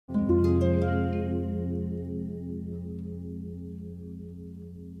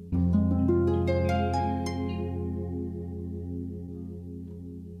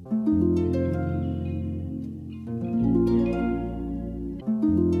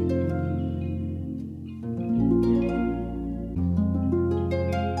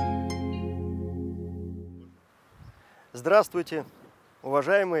Здравствуйте,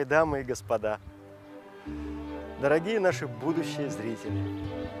 уважаемые дамы и господа, дорогие наши будущие зрители.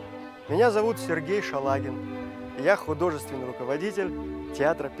 Меня зовут Сергей Шалагин, и я художественный руководитель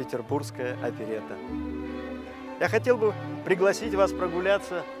театра «Петербургская оперетта». Я хотел бы пригласить вас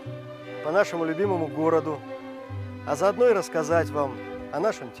прогуляться по нашему любимому городу, а заодно и рассказать вам о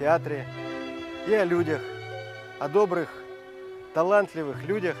нашем театре и о людях, о добрых, талантливых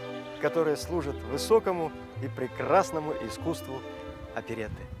людях, которые служат высокому и прекрасному искусству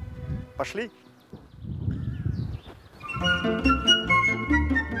оперетты. Пошли!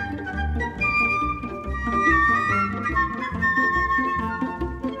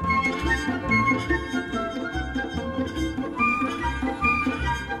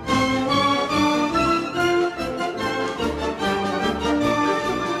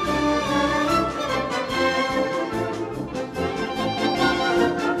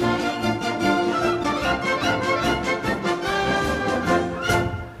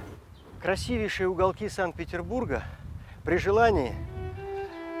 Красивейшие уголки Санкт-Петербурга при желании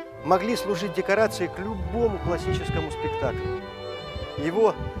могли служить декорацией к любому классическому спектаклю.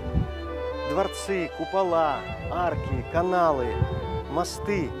 Его дворцы, купола, арки, каналы,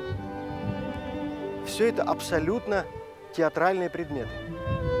 мосты – все это абсолютно театральные предметы.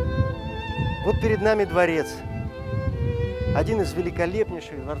 Вот перед нами дворец, один из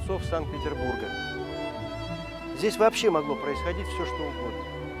великолепнейших дворцов Санкт-Петербурга. Здесь вообще могло происходить все, что угодно.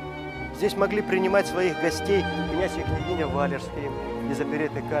 Здесь могли принимать своих гостей князь и княгиня Валерские из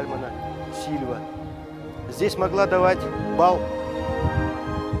оперетты Кальмана «Сильва». Здесь могла давать бал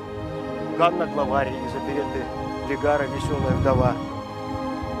Ганна Главарь из оперетты Легара «Веселая вдова».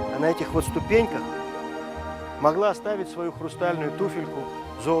 А на этих вот ступеньках могла оставить свою хрустальную туфельку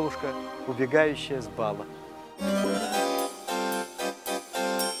Золушка, убегающая с бала.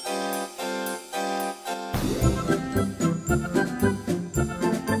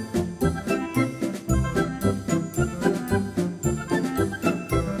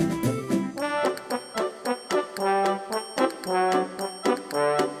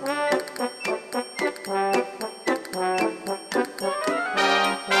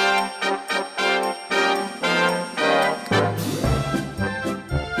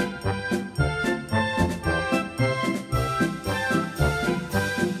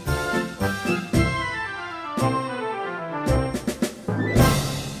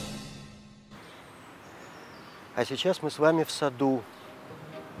 А сейчас мы с вами в саду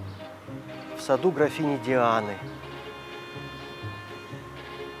графини Дианы.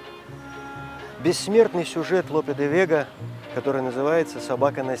 Бессмертный сюжет Лопе де Вега, который называется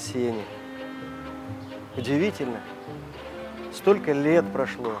 «Собака на сене». Удивительно, столько лет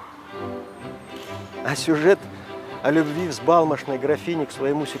прошло, а сюжет о любви взбалмошной графини к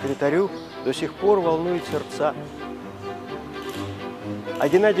своему секретарю до сих пор волнует сердца. А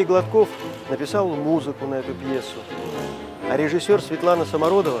Геннадий Гладков написал музыку на эту пьесу, а режиссер Светлана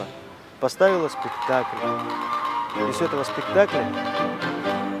Самородова поставила спектакль. И с этого спектакля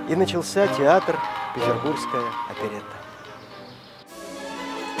и начался театр «Петербургская оперетта».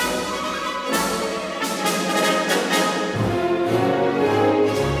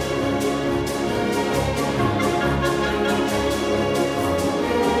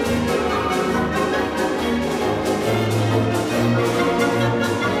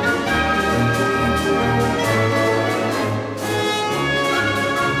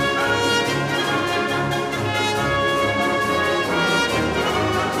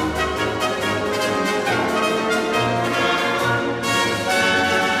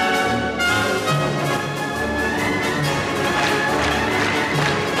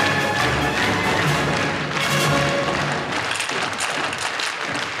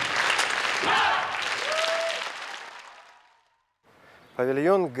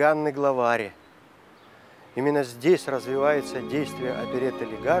 Павильон Ганны Главари. Именно здесь развивается действие оперетты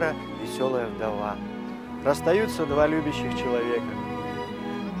Легара «Веселая вдова». Расстаются два любящих человека.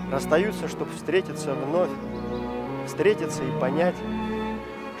 Расстаются, чтобы встретиться вновь. Встретиться и понять,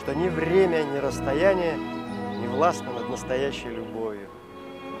 что ни время, ни расстояние не властны над настоящей любовью.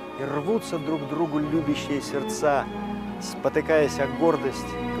 И рвутся друг к другу любящие сердца, спотыкаясь о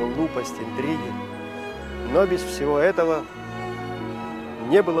гордость, глупость, интриги. Но без всего этого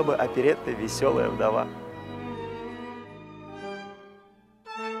не было бы оперетты «Веселая вдова».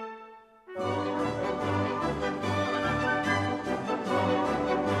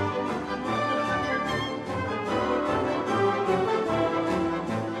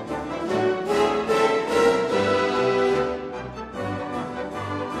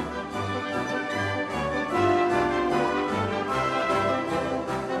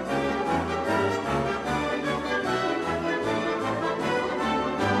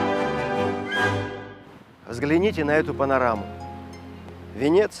 взгляните на эту панораму.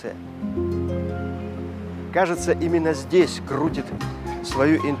 Венеция. Кажется, именно здесь крутит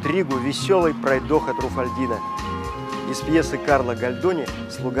свою интригу веселый пройдоха Труфальдино из пьесы Карла Гальдони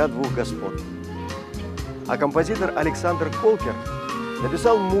 «Слуга двух господ». А композитор Александр Колкер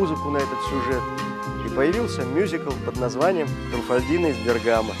написал музыку на этот сюжет, и появился мюзикл под названием «Труфальдино из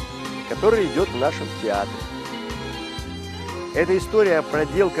Бергамо», который идет в нашем театре. Это история о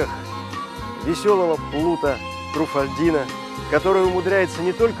проделках веселого плута Труфальдино, который умудряется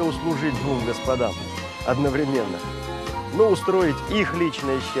не только услужить двум господам одновременно, но устроить их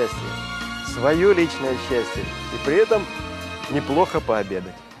личное счастье, свое личное счастье, и при этом неплохо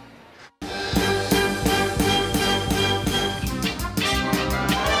пообедать.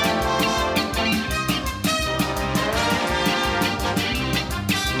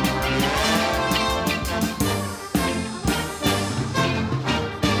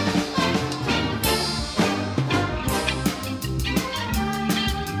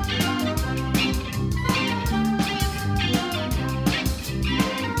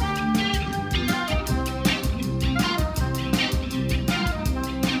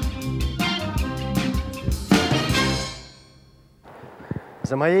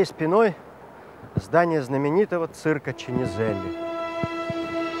 За моей спиной здание знаменитого цирка Чинизелли.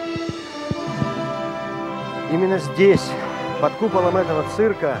 Именно здесь, под куполом этого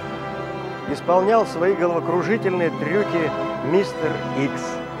цирка, исполнял свои головокружительные трюки мистер Икс.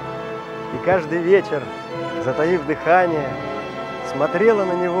 И каждый вечер, затаив дыхание, смотрела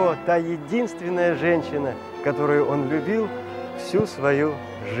на него та единственная женщина, которую он любил всю свою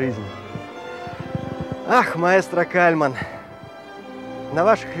жизнь. Ах, маэстро Кальман! На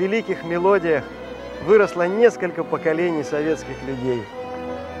ваших великих мелодиях выросло несколько поколений советских людей.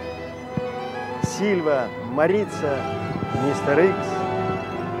 Сильва, Марица, мистер Икс.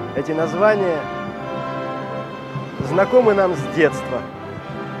 Эти названия знакомы нам с детства.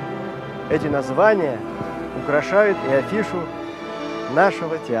 Эти названия украшают и афишу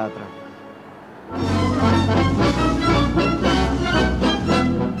нашего театра.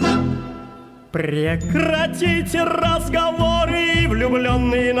 Прекратите разговоры,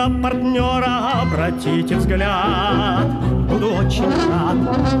 влюбленные на партнера, обратите взгляд, буду очень рад.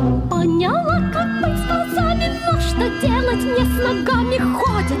 Поняла, как быть с глазами, но что делать мне с ногами?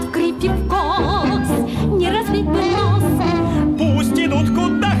 Ходят в гриппе в кость, не разбить бы нос. Пусть идут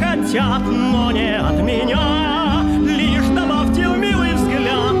куда хотят, но не от меня, лишь добавьте в милый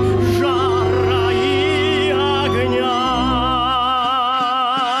взгляд жара и огня.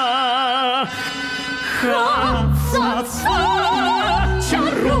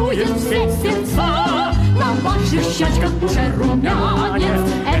 Чарует все сердца, на ваших щечках уже румянец.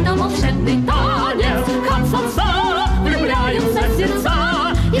 Это волшебный танец. Ха-ха-ха, влюбляются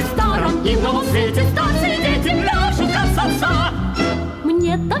сердца, и в старом, и в новом свете станции дети пляшут. Ха-ха-ха.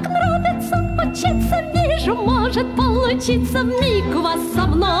 Мне так нравится учиться, вижу, может получиться вмиг вас со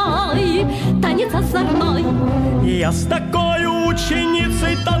мной. Танец озорной. Я с такой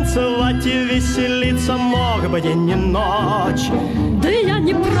ученицей танцевать и веселиться мог бы день и ночь. Да я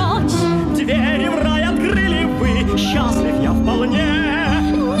не прочь. Двери в рай открыли вы, счастлив я вполне.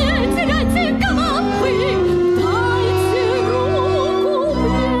 Не теряйте головы, дайте руку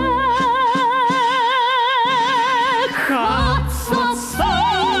мне. Ха-ха-ха,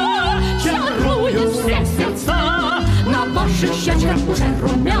 чаруют все сердца, на ваших щечках уже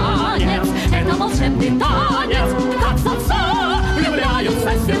румянец. Это волшебный танец. Ха-ха-ха,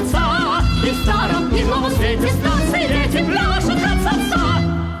 влюбляются сердца, и в старом, и в новом свете станции дети пляшут. Ха-ха-ха.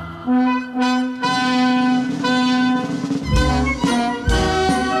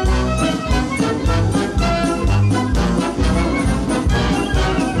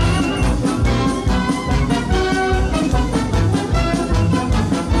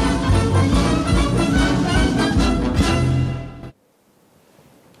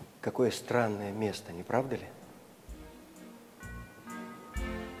 Какое странное место, не правда ли?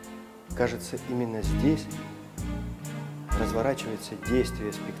 Кажется, именно здесь разворачивается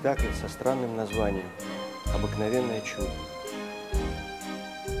действие спектакля со странным названием «Обыкновенное чудо».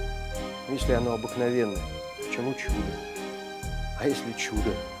 Если оно обыкновенное, почему чудо? А если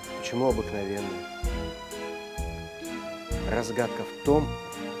чудо, почему обыкновенное? Разгадка в том,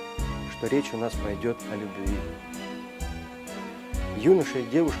 что речь у нас пойдет о любви. Юноша и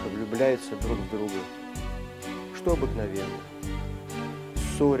девушка влюбляются друг в друга, что обыкновенно.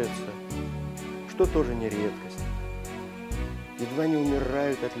 Ссорятся, что тоже не редкость. Едва не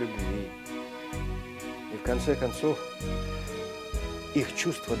умирают от любви. И в конце концов их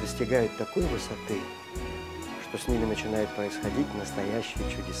чувства достигают такой высоты, что с ними начинают происходить настоящие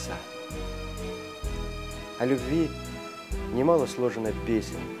чудеса. О любви немало сложено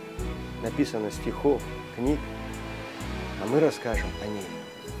песен, написано стихов, книг, а мы расскажем о ней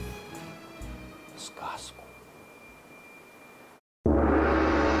сказку.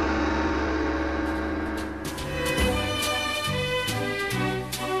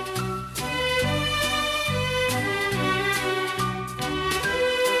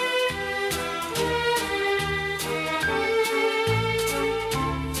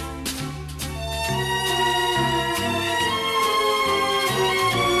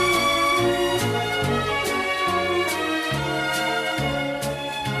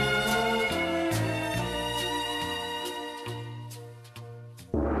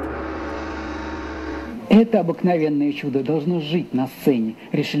 Это обыкновенное чудо должно жить на сцене,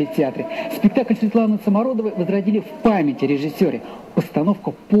 решили в театре. Спектакль Светланы Самородовой возродили в памяти режиссере.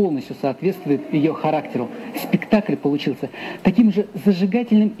 Постановка полностью соответствует ее характеру. Спектакль получился таким же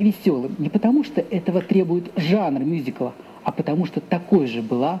зажигательным и веселым. Не потому, что этого требует жанр мюзикла, а потому, что такой же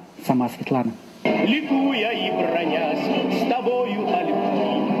была сама Светлана. Ликуя и бронясь, с тобою о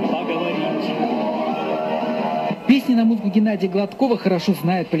любви поговорить. Песни на музыку Геннадия Гладкова хорошо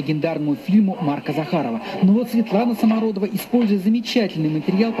знают по легендарному фильму Марка Захарова. Но вот Светлана Самородова, используя замечательный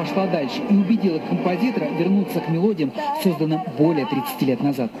материал, пошла дальше и убедила композитора вернуться к мелодиям, созданным более 30 лет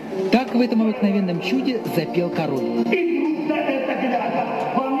назад. Так в этом обыкновенном чуде запел король.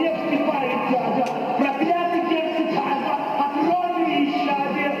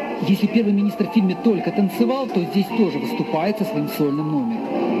 Если первый министр в фильме только танцевал, то здесь тоже выступает со своим сольным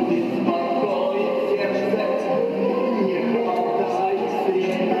номером.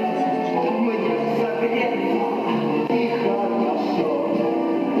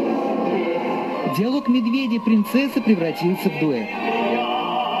 Диалог медведя и принцессы превратился в дуэт.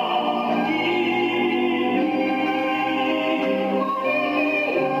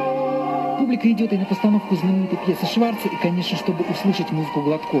 Публика идет и на постановку знаменитой пьесы Шварца, и, конечно, чтобы услышать музыку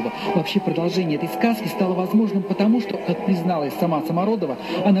Гладкова. Вообще, продолжение этой сказки стало возможным потому, что, как призналась сама Самородова,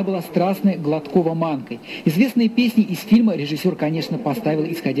 она была страстной Гладкова-манкой. Известные песни из фильма режиссер, конечно, поставил,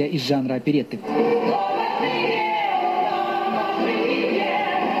 исходя из жанра оперетты.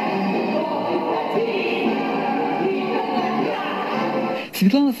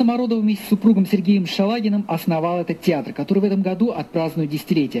 Светлана Самородова вместе с супругом Сергеем Шалагиным основала этот театр, который в этом году отпразднует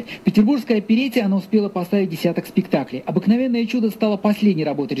десятилетие. В Петербургской оперетте она успела поставить десяток спектаклей. «Обыкновенное чудо» стало последней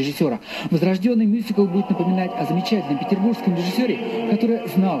работой режиссера. Возрожденный мюзикл будет напоминать о замечательном петербургском режиссере, который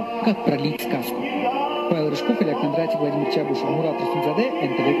знал, как продлить сказку. Павел Рыжков, Илья Кондратьев, Владимир Чабушев, Мурат Рахимзаде,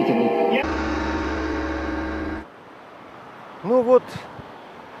 НТВ Петербург. Ну вот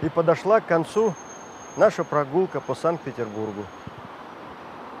и подошла к концу наша прогулка по Санкт-Петербургу.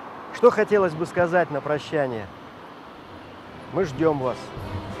 Что хотелось бы сказать на прощание? Мы ждем вас.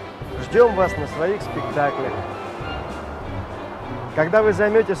 Ждем вас на своих спектаклях. Когда вы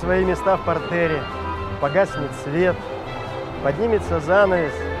займете свои места в партере, погаснет свет, поднимется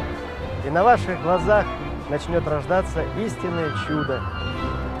занавес, и на ваших глазах начнет рождаться истинное чудо.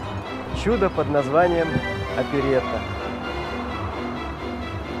 Чудо под названием оперетта.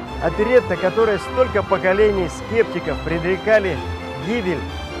 Оперетта, которой столько поколений скептиков предрекали гибель,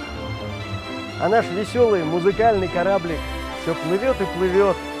 а наш веселый музыкальный кораблик все плывет и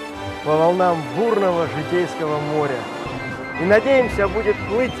плывет по волнам бурного житейского моря. И, надеемся, будет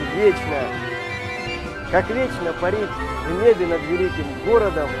плыть вечно, как вечно парит в небе над великим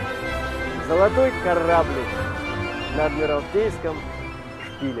городом золотой кораблик на Адмиралтейском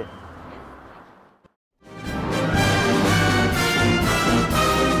шпиле.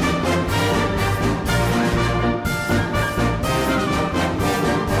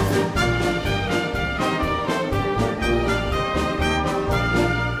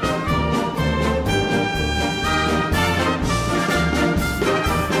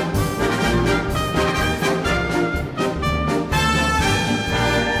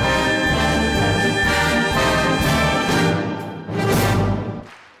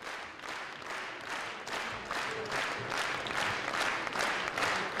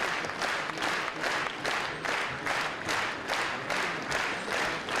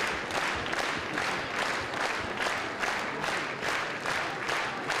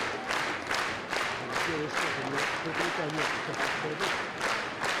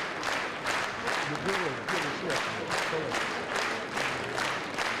 Нет,